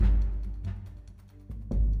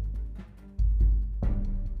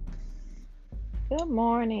Good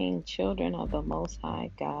morning, children of the Most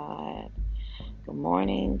High God. Good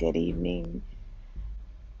morning, good evening,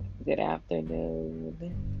 good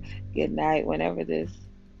afternoon, good night, whenever this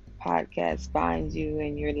podcast finds you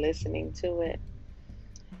and you're listening to it.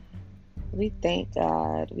 We thank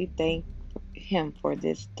God. We thank Him for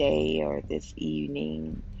this day or this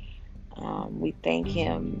evening. We thank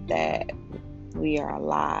Him that we are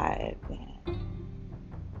alive.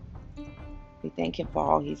 We thank Him for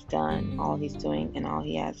all He's done, all He's doing, and all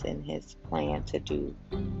He has in His plan to do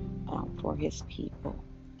for His people.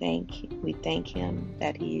 We thank Him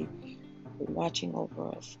that He is watching over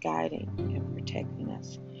us, guiding and protecting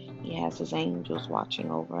us. He has His angels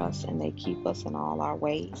watching over us, and they keep us in all our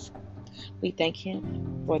ways. We thank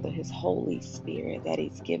Him for His Holy Spirit that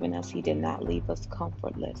He's given us. He did not leave us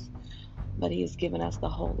comfortless, but He has given us the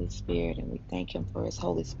Holy Spirit, and we thank Him for His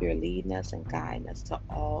Holy Spirit leading us and guiding us to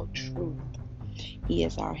all truth. He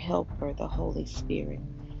is our helper, the Holy Spirit.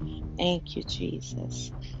 Thank you,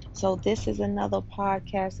 Jesus. So this is another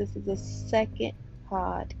podcast. This is the second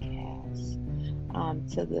podcast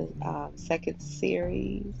to the second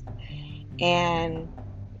series. And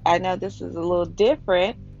I know this is a little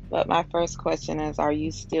different, but my first question is, are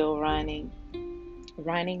you still running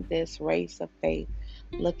this race of faith,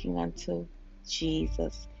 looking unto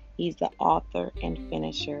Jesus? He's the author and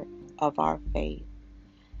finisher of our faith.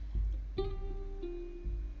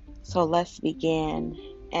 So let's begin.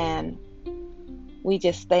 And we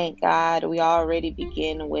just thank God. We already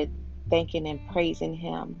begin with thanking and praising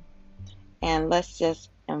Him. And let's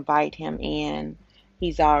just invite Him in.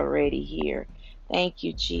 He's already here. Thank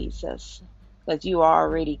you, Jesus, because you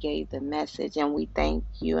already gave the message. And we thank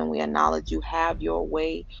you and we acknowledge you have your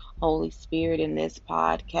way, Holy Spirit, in this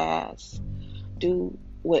podcast. Do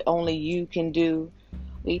what only you can do.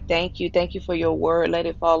 We thank you. Thank you for your word. Let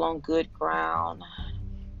it fall on good ground.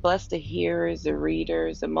 Bless the hearers, the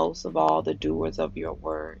readers, and most of all, the doers of your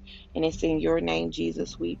word. And it's in your name,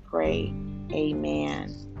 Jesus, we pray.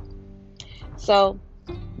 Amen. So,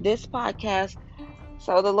 this podcast,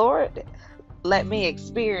 the Lord let me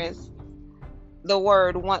experience the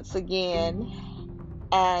word once again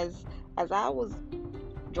as I was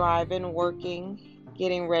driving, working,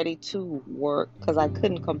 getting ready to work because I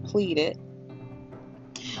couldn't complete it.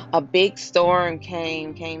 A big storm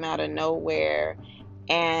came out of nowhere,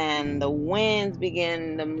 and the winds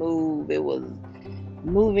began to move. It was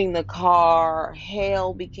moving the car.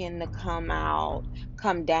 Hail began to come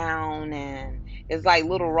down, and it's like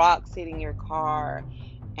little rocks hitting your car,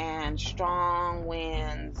 and strong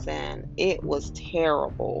winds, and it was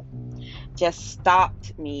terrible. Just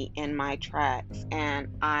stopped me in my tracks, and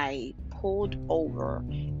I pulled over,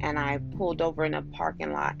 in a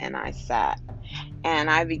parking lot, and I sat, and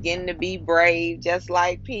I began to be brave, just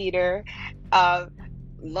like Peter. Uh,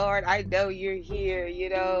 Lord, I know you're here.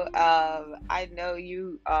 I know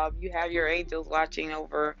you have your angels watching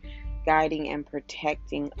over, guiding and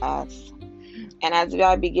protecting us. And as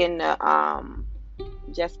I begin to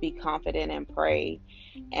just be confident and pray,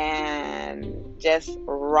 and just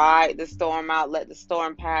ride the storm out, let the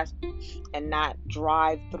storm pass, and not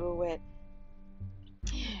drive through it.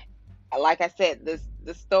 Like I said,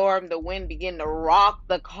 the storm, the wind began to rock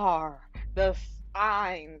the car, the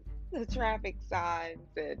signs, the traffic signs,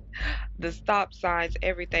 and the stop signs,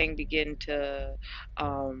 everything began to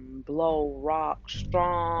blow, rock,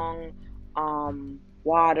 strong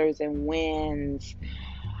waters and winds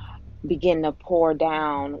begin to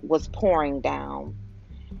was pouring down.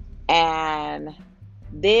 And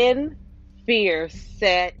then fear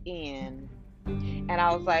set in. And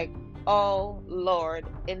I was like, oh Lord.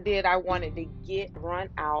 And then I wanted to run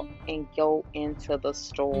out and go into the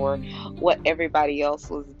store, what everybody else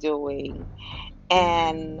was doing.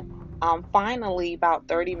 And finally, about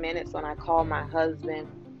 30 minutes, when I called my husband,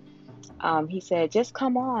 he said, just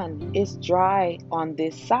come on, it's dry on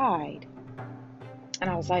this side. And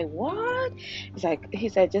I was like, what? He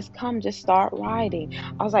said, just come, just start riding.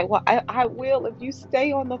 I was like, well, I will. If you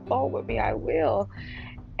stay on the phone with me, I will.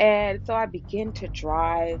 And so I began to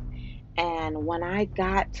drive. And when I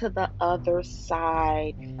got to the other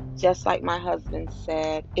side, just like my husband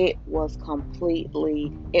said, it was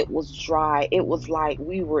dry. It was like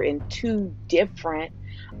we were in two different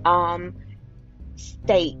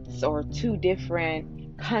states or two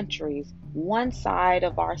different countries. One side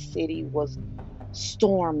of our city was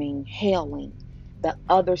storming, hailing. The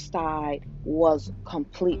other side was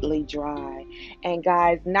completely dry. And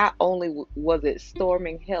guys, not only was it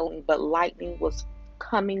storming, hailing, but lightning was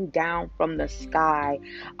coming down from the sky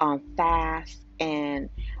fast and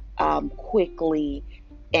quickly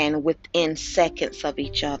and within seconds of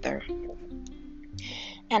each other.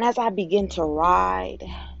 And as I begin to ride,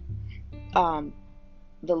 um,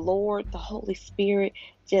 the Lord, the Holy Spirit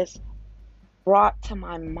just brought to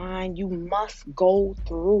my mind, you must go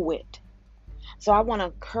through it. So I want to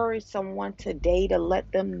encourage someone today to let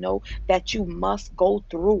them know that you must go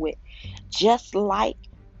through it. Just like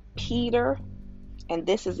Peter, and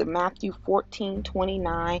this is in Matthew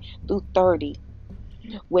 14:29 through 30.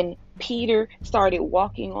 When Peter started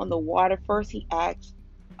walking on the water, first he asked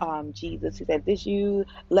Jesus, he said, "Did you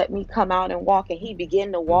let me come out and walk?" And he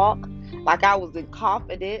began to walk like I was in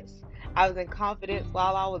confidence. I was in confidence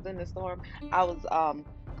while I was in the storm. I was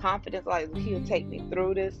confident like he'll take me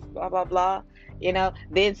through this, blah blah blah.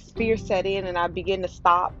 Then fear set in and I began to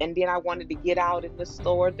stop, and then I wanted to get out in the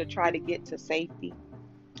store to try to get to safety.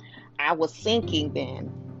 I was sinking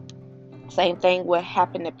then. Same thing what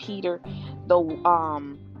happened to Peter, though,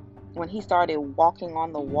 when he started walking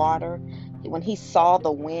on the water, when he saw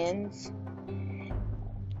the winds,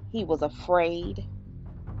 he was afraid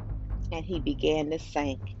and he began to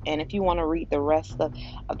sink. And if you want to read the rest of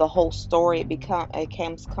the whole story,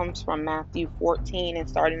 comes from Matthew 14 and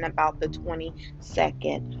starting about the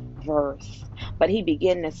 22nd verse. But he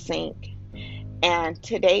began to sink. And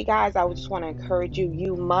today, guys, I just want to encourage you,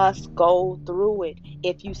 you must go through it.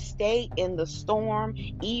 If you stay in the storm,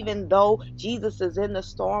 even though Jesus is in the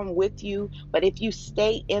storm with you, but if you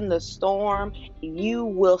stay in the storm, you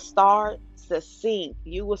will start to sink.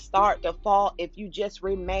 You will start to fall if you just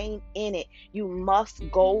remain in it. You must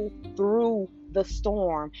go through the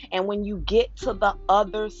storm. And when you get to the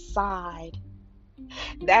other side,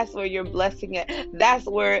 that's where your blessing at. That's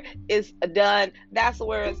where it's done. That's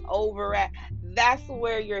where it's over at. That's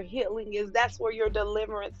where your healing is. That's where your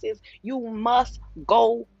deliverance is. You must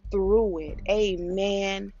go through it.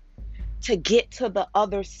 Amen. To get to the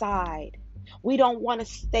other side. We don't want to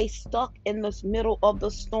stay stuck in this middle of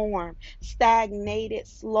the storm, stagnated,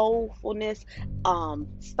 slowfulness,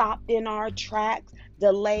 stopped in our tracks,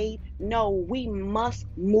 delayed. No, we must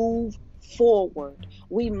move forward.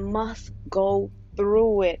 We must go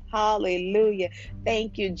through it. Hallelujah.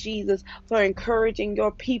 Thank you, Jesus, for encouraging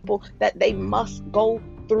your people that they must go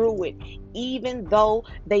through it. Even though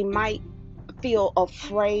they might feel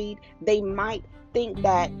afraid, they might think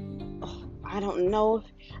that, oh, I don't know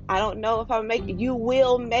if I'll make it. You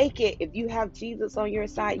will make it. If you have Jesus on your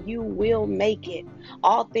side, you will make it.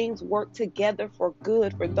 All things work together for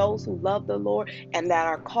good for those who love the Lord and that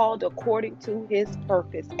are called according to his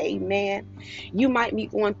purpose. Amen. You might be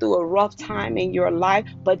going through a rough time in your life,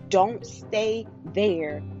 but don't stay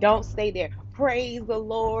there. Don't stay there. Praise the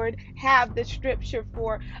Lord. Have the scripture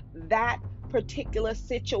for that particular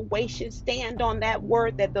situation. Stand on that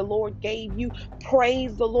word that the Lord gave you.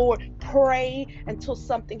 Praise the Lord. Pray until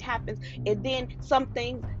something happens. And then some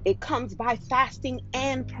things, it comes by fasting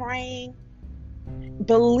and praying.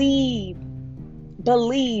 Believe.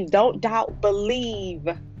 Don't doubt. Believe.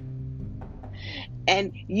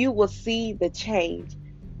 And you will see the change.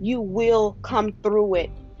 You will come through it,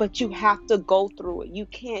 but you have to go through it. You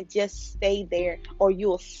can't just stay there, or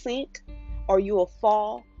you'll sink, or you'll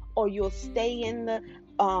fall, or you'll stay in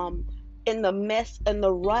the mess and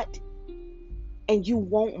the rut, and you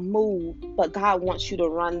won't move. But God wants you to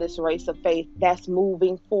run this race of faith that's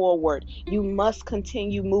moving forward. You must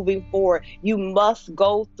continue moving forward. You must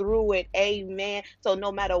go through it. Amen. So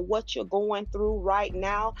no matter what you're going through right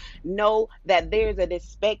now, know that there's an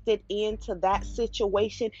expected end to that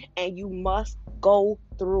situation, and you must go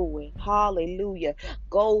through it. Hallelujah.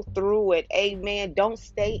 Go through it. Amen. Don't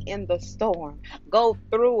stay in the storm. Go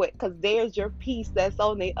through it, because there's your peace that's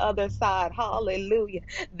on the other side. Hallelujah.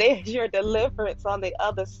 There's your deliverance on the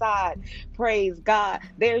other side. Praise God.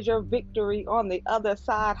 There's your victory on the other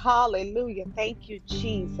side. Hallelujah. Thank you,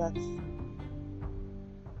 Jesus.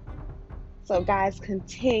 So, guys,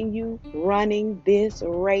 continue running this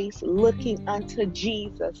race looking unto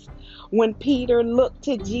Jesus. When Peter looked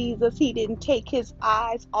to Jesus, he didn't take his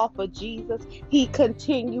eyes off of Jesus. He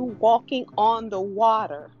continued walking on the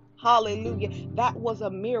water. Hallelujah. That was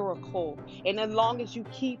a miracle. And as long as you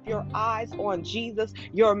keep your eyes on Jesus,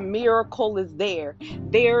 your miracle is there.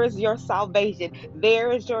 There is your salvation.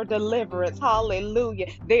 There is your deliverance. Hallelujah.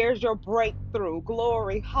 There's your breakthrough.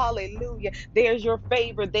 Glory. Hallelujah. There's your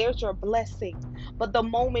favor. There's your blessing. But the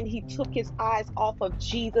moment he took his eyes off of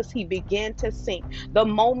Jesus, he began to sink. The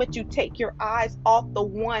moment you take your eyes off the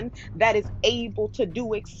one that is able to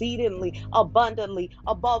do exceedingly, abundantly,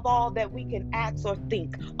 above all that we can ask or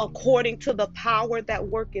think, according to the power that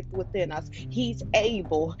worketh within us, he's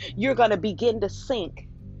able. You're going to begin to sink.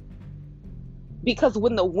 Because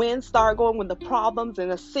when the winds start going, when the problems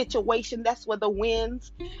and the situation, that's where the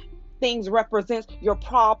winds things represents your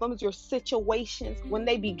problems, your situations, when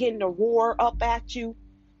they begin to roar up at you,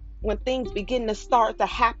 when things begin to start to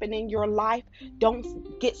happen in your life, don't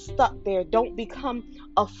get stuck there. Don't become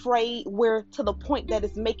afraid where to the point that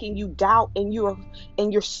it's making you doubt, and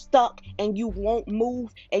you're stuck and you won't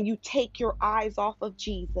move, and you take your eyes off of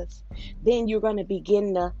Jesus. Then you're going to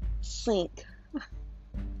begin to sink.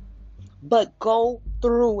 But go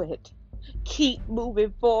through it. Keep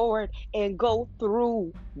moving forward and go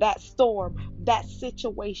through that storm, that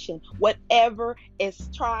situation, whatever is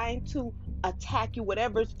trying to attack you,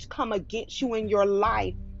 whatever's come against you in your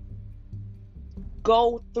life.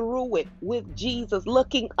 Go through it with Jesus,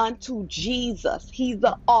 looking unto Jesus. He's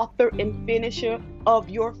the author and finisher of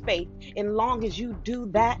your faith. And long as you do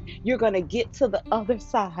that, you're going to get to the other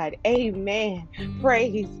side. Amen.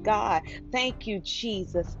 Praise God. Thank you,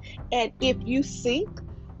 Jesus. And if you sink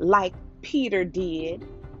like Peter did,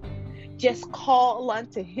 just call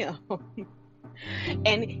unto him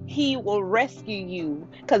and he will rescue you,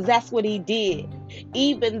 because that's what he did.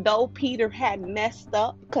 Even though Peter had messed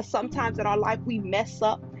up, because sometimes in our life we mess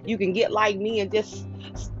up. You can get like me and just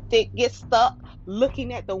get stuck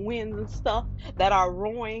looking at the winds and stuff that are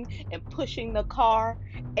roaring and pushing the car,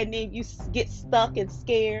 and then you get stuck and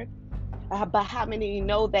scared. But how many of you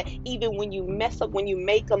know that even when you mess up, when you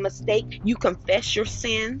make a mistake, you confess your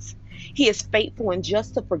sins? He is faithful and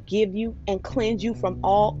just to forgive you and cleanse you from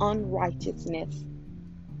all unrighteousness.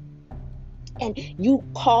 And you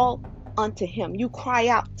call unto him. You cry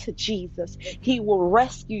out to Jesus. He will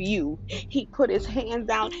rescue you. He put his hands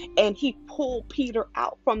out and he pulled Peter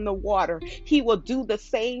out from the water. He will do the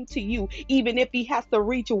same to you, even if he has to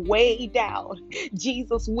reach way down.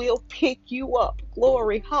 Jesus will pick you up.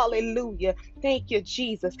 Glory, hallelujah. Thank you,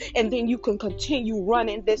 Jesus. And then you can continue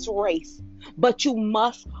running this race, but you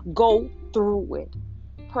must go through it.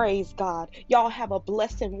 Praise God. Y'all have a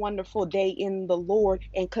blessed and wonderful day in the Lord,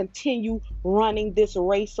 and continue running this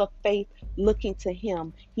race of faith, looking to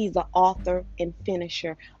him. He's the author and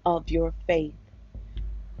finisher of your faith.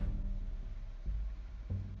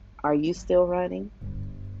 Are you still running?